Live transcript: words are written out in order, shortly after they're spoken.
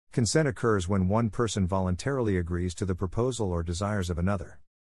Consent occurs when one person voluntarily agrees to the proposal or desires of another.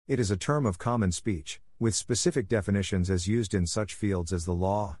 It is a term of common speech, with specific definitions as used in such fields as the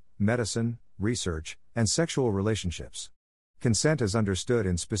law, medicine, research, and sexual relationships. Consent as understood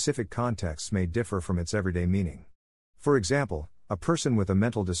in specific contexts may differ from its everyday meaning. For example, a person with a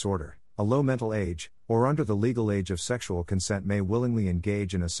mental disorder, a low mental age, or under the legal age of sexual consent may willingly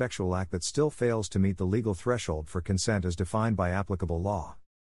engage in a sexual act that still fails to meet the legal threshold for consent as defined by applicable law.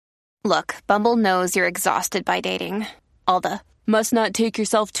 Look, Bumble knows you're exhausted by dating. All the, must not take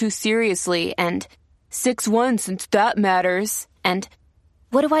yourself too seriously, and 6'1" since that matters, and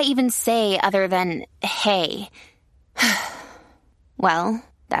what do I even say other than, hey? Well,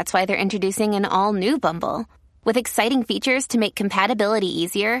 that's why they're introducing an all-new Bumble, with exciting features to make compatibility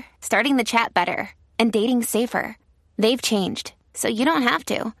easier, starting the chat better, and dating safer. They've changed, so you don't have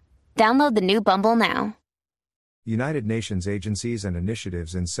to. Download the new Bumble now. United Nations agencies and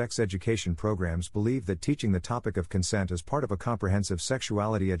initiatives in sex education programs believe that teaching the topic of consent as part of a comprehensive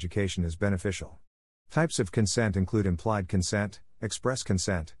sexuality education is beneficial. Types of consent include implied consent, express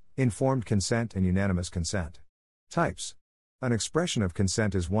consent, informed consent, and unanimous consent. Types. An expression of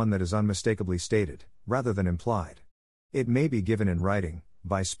consent is one that is unmistakably stated, rather than implied. It may be given in writing,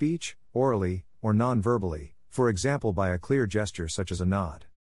 by speech, orally, or non-verbally, for example by a clear gesture such as a nod.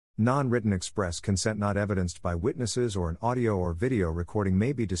 Non-written express consent not evidenced by witnesses or an audio or video recording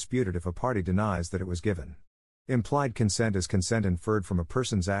may be disputed if a party denies that it was given. Implied consent is consent inferred from a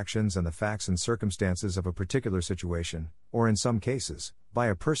person's actions and the facts and circumstances of a particular situation, or in some cases, by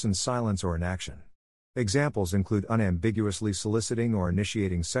a person's silence or inaction. Examples include unambiguously soliciting or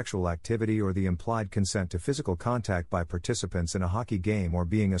initiating sexual activity or the implied consent to physical contact by participants in a hockey game or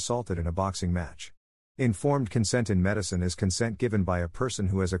being assaulted in a boxing match. Informed consent in medicine is consent given by a person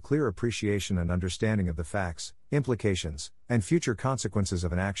who has a clear appreciation and understanding of the facts, implications, and future consequences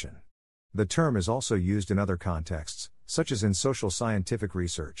of an action. The term is also used in other contexts, such as in social scientific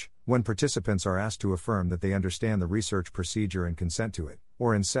research, when participants are asked to affirm that they understand the research procedure and consent to it,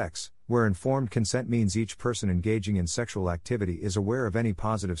 or in sex, where informed consent means each person engaging in sexual activity is aware of any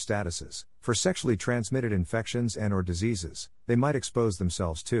positive statuses, for sexually transmitted infections and/or diseases, they might expose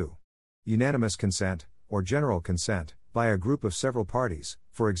themselves to. Unanimous consent, or general consent, by a group of several parties,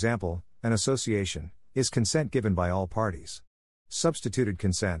 for example, an association, is consent given by all parties. Substituted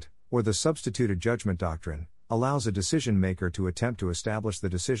consent, or the substituted judgment doctrine, allows a decision maker to attempt to establish the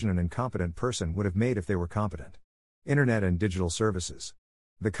decision an incompetent person would have made if they were competent. Internet and digital services.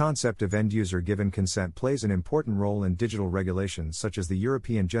 The concept of end-user given consent plays an important role in digital regulations such as the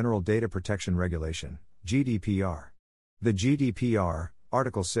European General Data Protection Regulation, GDPR. The GDPR,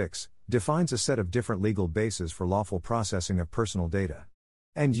 Article 6, defines a set of different legal bases for lawful processing of personal data.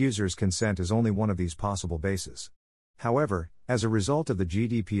 End-user's consent is only one of these possible bases. However, as a result of the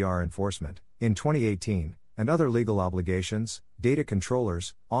GDPR enforcement, in 2018, and other legal obligations, data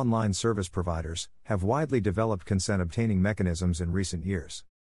controllers, online service providers, have widely developed consent obtaining mechanisms in recent years.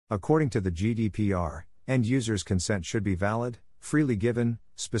 According to the GDPR, end users' consent should be valid, freely given,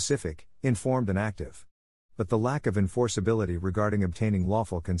 specific, informed and active. But the lack of enforceability regarding obtaining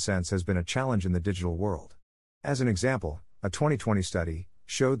lawful consents has been a challenge in the digital world. As an example, a 2020 study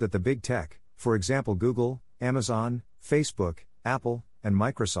showed that the big tech, for example Google, Amazon, Facebook, Apple, and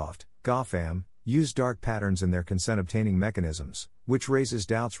Microsoft, GAFAM, use dark patterns in their consent obtaining mechanisms, which raises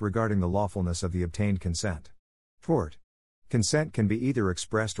doubts regarding the lawfulness of the obtained consent. Tort. Consent can be either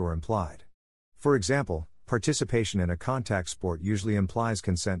expressed or implied. For example, participation in a contact sport usually implies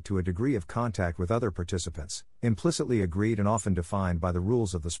consent to a degree of contact with other participants, implicitly agreed and often defined by the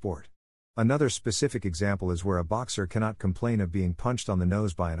rules of the sport. Another specific example is where a boxer cannot complain of being punched on the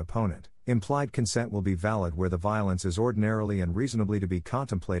nose by an opponent. Implied consent will be valid where the violence is ordinarily and reasonably to be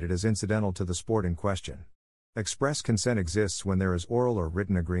contemplated as incidental to the sport in question. Express consent exists when there is oral or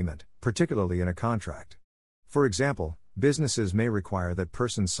written agreement, particularly in a contract. For example, businesses may require that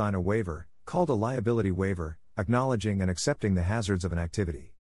persons sign a waiver, called a liability waiver, acknowledging and accepting the hazards of an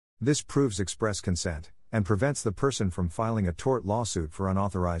activity. This proves express consent, and prevents the person from filing a tort lawsuit for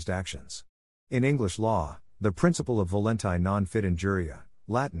unauthorized actions. In English law, the principle of volenti non fit injuria,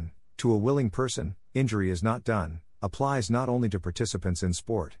 Latin, to a willing person, injury is not done, applies not only to participants in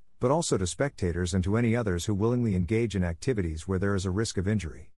sport, but also to spectators and to any others who willingly engage in activities where there is a risk of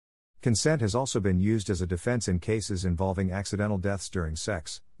injury. Consent has also been used as a defense in cases involving accidental deaths during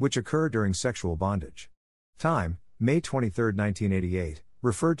sex, which occur during sexual bondage. Time, May 23, 1988,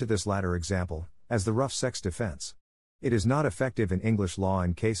 referred to this latter example as the rough sex defense. It is not effective in English law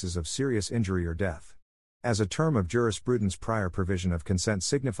in cases of serious injury or death. As a term of jurisprudence, prior provision of consent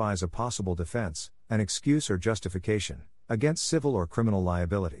signifies a possible defense, an excuse or justification, against civil or criminal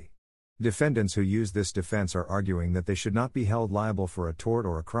liability. Defendants who use this defense are arguing that they should not be held liable for a tort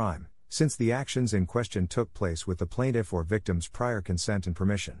or a crime, since the actions in question took place with the plaintiff or victim's prior consent and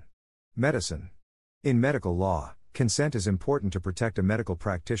permission. Medicine. In medical law, consent is important to protect a medical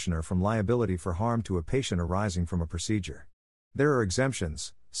practitioner from liability for harm to a patient arising from a procedure. There are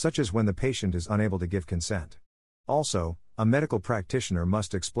exemptions, such as when the patient is unable to give consent. Also, a medical practitioner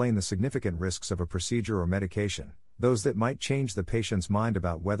must explain the significant risks of a procedure or medication, those that might change the patient's mind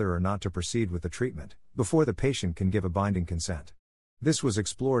about whether or not to proceed with the treatment, before the patient can give a binding consent. This was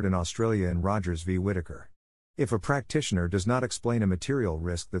explored in Australia in Rogers v. Whitaker. If a practitioner does not explain a material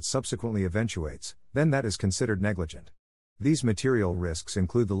risk that subsequently eventuates, then that is considered negligent. These material risks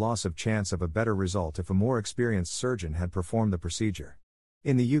include the loss of chance of a better result if a more experienced surgeon had performed the procedure.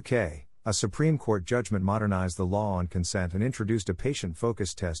 In the UK, a Supreme Court judgment modernized the law on consent and introduced a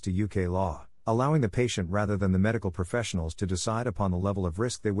patient-focused test to UK law, allowing the patient rather than the medical professionals to decide upon the level of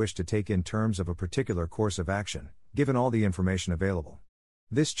risk they wish to take in terms of a particular course of action, given all the information available.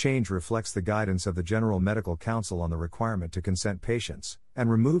 This change reflects the guidance of the General Medical Council on the requirement to consent patients, and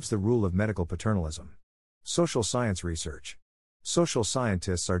removes the rule of medical paternalism. Social science research. Social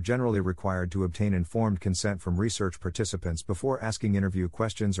scientists are generally required to obtain informed consent from research participants before asking interview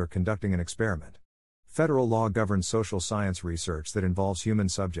questions or conducting an experiment. Federal law governs social science research that involves human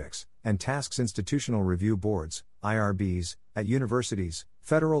subjects, and tasks institutional review boards, IRBs, at universities,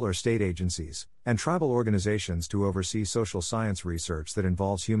 federal or state agencies, and tribal organizations to oversee social science research that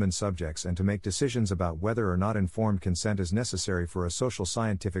involves human subjects and to make decisions about whether or not informed consent is necessary for a social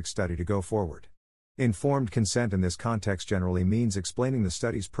scientific study to go forward. Informed consent in this context generally means explaining the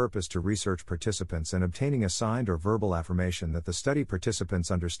study's purpose to research participants and obtaining a signed or verbal affirmation that the study participants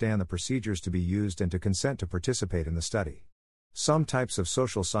understand the procedures to be used and to consent to participate in the study. Some types of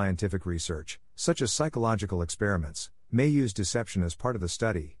social scientific research, such as psychological experiments, may use deception as part of the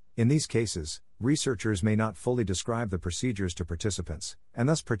study. In these cases, researchers may not fully describe the procedures to participants, and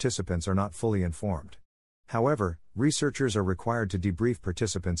thus participants are not fully informed. However, researchers are required to debrief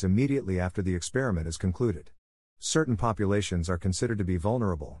participants immediately after the experiment is concluded. Certain populations are considered to be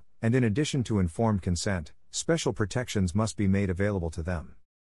vulnerable, and in addition to informed consent, special protections must be made available to them.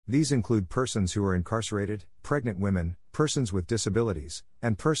 These include persons who are incarcerated, pregnant women, persons with disabilities,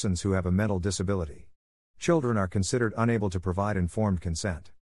 and persons who have a mental disability. Children are considered unable to provide informed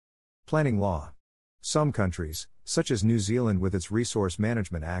consent. Planning law. Some countries, such as New Zealand with its Resource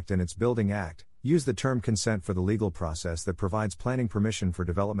Management Act and its Building Act, use the term consent for the legal process that provides planning permission for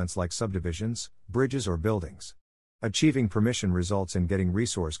developments like subdivisions, bridges or buildings. Achieving permission results in getting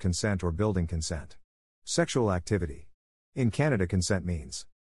resource consent or building consent. Sexual activity. In Canada, consent means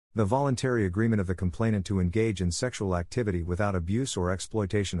the voluntary agreement of the complainant to engage in sexual activity without abuse or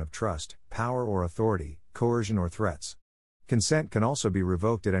exploitation of trust, power or authority, coercion or threats. Consent can also be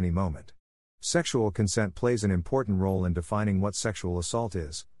revoked at any moment. Sexual consent plays an important role in defining what sexual assault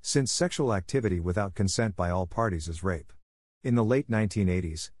is, since sexual activity without consent by all parties is rape. In the late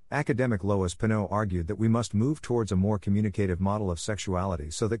 1980s, academic Lois Pinot argued that we must move towards a more communicative model of sexuality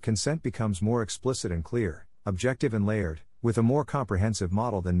so that consent becomes more explicit and clear, objective and layered, with a more comprehensive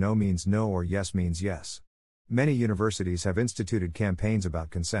model than no means no or yes means yes. Many universities have instituted campaigns about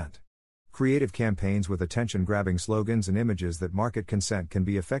consent. Creative campaigns with attention-grabbing slogans and images that market consent can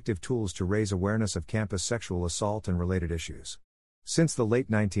be effective tools to raise awareness of campus sexual assault and related issues. Since the late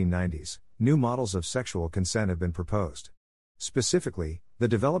 1990s, new models of sexual consent have been proposed. Specifically, the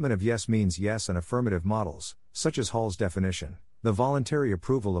development of yes means yes and affirmative models, such as Hall's definition, the voluntary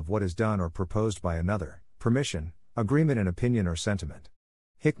approval of what is done or proposed by another, permission, agreement and opinion or sentiment.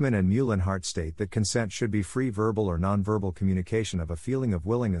 Hickman and Muhlenhart state that consent should be free verbal or nonverbal communication of a feeling of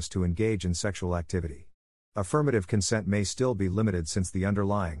willingness to engage in sexual activity. Affirmative consent may still be limited since the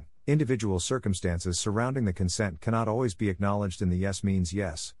underlying, individual circumstances surrounding the consent cannot always be acknowledged in the yes means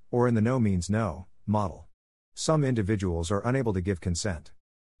yes, or in the no means no, model. Some individuals are unable to give consent.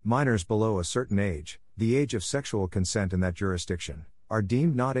 Minors below a certain age, the age of sexual consent in that jurisdiction, are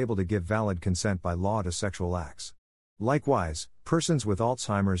deemed not able to give valid consent by law to sexual acts. Likewise, persons with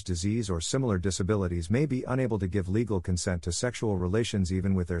Alzheimer's disease or similar disabilities may be unable to give legal consent to sexual relations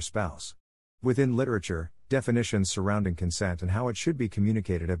even with their spouse. Within literature, definitions surrounding consent and how it should be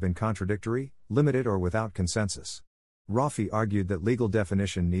communicated have been contradictory, limited or without consensus. Rafi argued that legal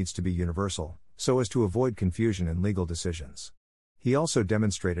definition needs to be universal, so as to avoid confusion in legal decisions. He also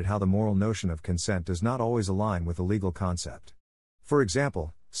demonstrated how the moral notion of consent does not always align with the legal concept. For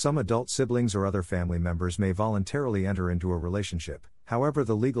example, some adult siblings or other family members may voluntarily enter into a relationship, however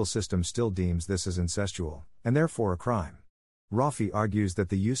the legal system still deems this as incestual, and therefore a crime. Rafi argues that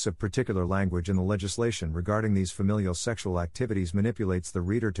the use of particular language in the legislation regarding these familial sexual activities manipulates the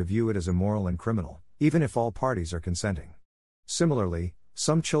reader to view it as immoral and criminal, even if all parties are consenting. Similarly,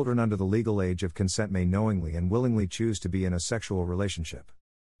 some children under the legal age of consent may knowingly and willingly choose to be in a sexual relationship.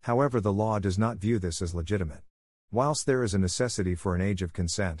 However, the law does not view this as legitimate. Whilst there is a necessity for an age of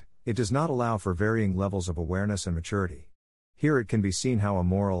consent, it does not allow for varying levels of awareness and maturity. Here it can be seen how a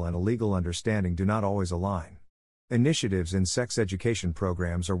moral and a legal understanding do not always align. Initiatives in sex education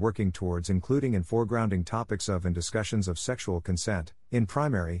programs are working towards including and foregrounding topics of and discussions of sexual consent in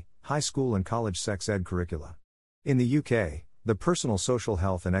primary, high school and college sex ed curricula. In the UK, the Personal Social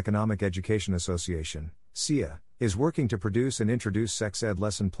Health and Economic Education Association, SEA, is working to produce and introduce sex ed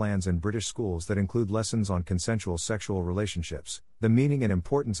lesson plans in British schools that include lessons on consensual sexual relationships, the meaning and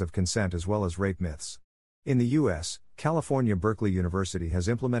importance of consent as well as rape myths. In the US, California Berkeley University has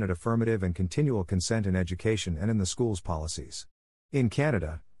implemented affirmative and continual consent in education and in the schools policies. In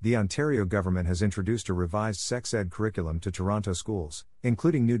Canada, the Ontario government has introduced a revised sex ed curriculum to Toronto schools,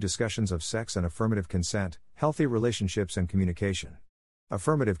 including new discussions of sex and affirmative consent, healthy relationships and communication.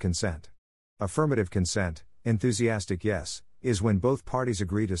 Affirmative consent. Affirmative consent, enthusiastic yes, is when both parties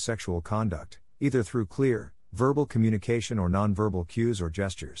agree to sexual conduct, either through clear, verbal communication or nonverbal cues or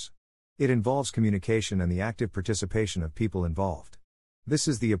gestures. It involves communication and the active participation of people involved. This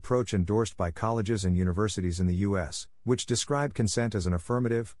is the approach endorsed by colleges and universities in the U.S., which describe consent as an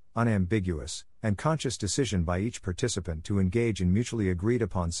affirmative, unambiguous, and conscious decision by each participant to engage in mutually agreed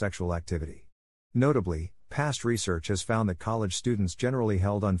upon sexual activity. Notably, past research has found that college students generally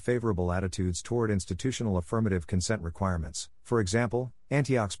held unfavorable attitudes toward institutional affirmative consent requirements, for example,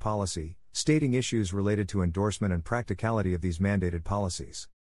 Antioch's policy, stating issues related to endorsement and practicality of these mandated policies.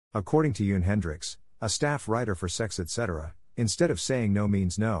 According to Yoon Hendricks, a staff writer for Sex Etc., instead of saying no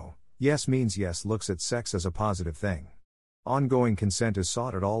means no, yes means yes looks at sex as a positive thing. Ongoing consent is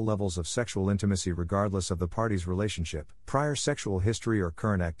sought at all levels of sexual intimacy regardless of the party's relationship, prior sexual history or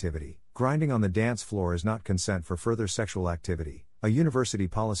current activity. Grinding on the dance floor is not consent for further sexual activity, a university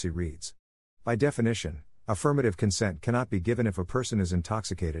policy reads. By definition, affirmative consent cannot be given if a person is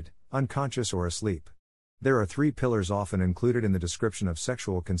intoxicated, unconscious or asleep. There are 3 pillars often included in the description of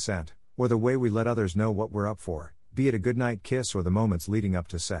sexual consent, or the way we let others know what we're up for, be it a goodnight kiss or the moments leading up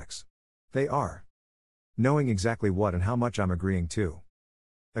to sex. They are: knowing exactly what and how much I'm agreeing to,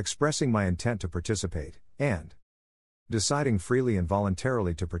 expressing my intent to participate, and deciding freely and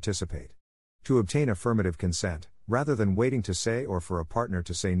voluntarily to participate. To obtain affirmative consent, rather than waiting to say or for a partner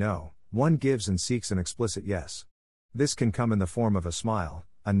to say no, one gives and seeks an explicit yes. This can come in the form of a smile,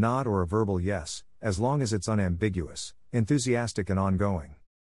 a nod or a verbal yes, as long as it's unambiguous, enthusiastic and ongoing.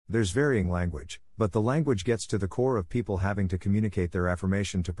 There's varying language, but the language gets to the core of people having to communicate their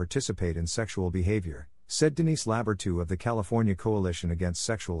affirmation to participate in sexual behavior, said Denise Labertu of the California Coalition Against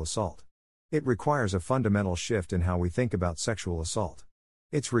Sexual Assault. It requires a fundamental shift in how we think about sexual assault.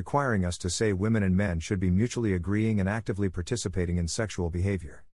 It's requiring us to say women and men should be mutually agreeing and actively participating in sexual behavior.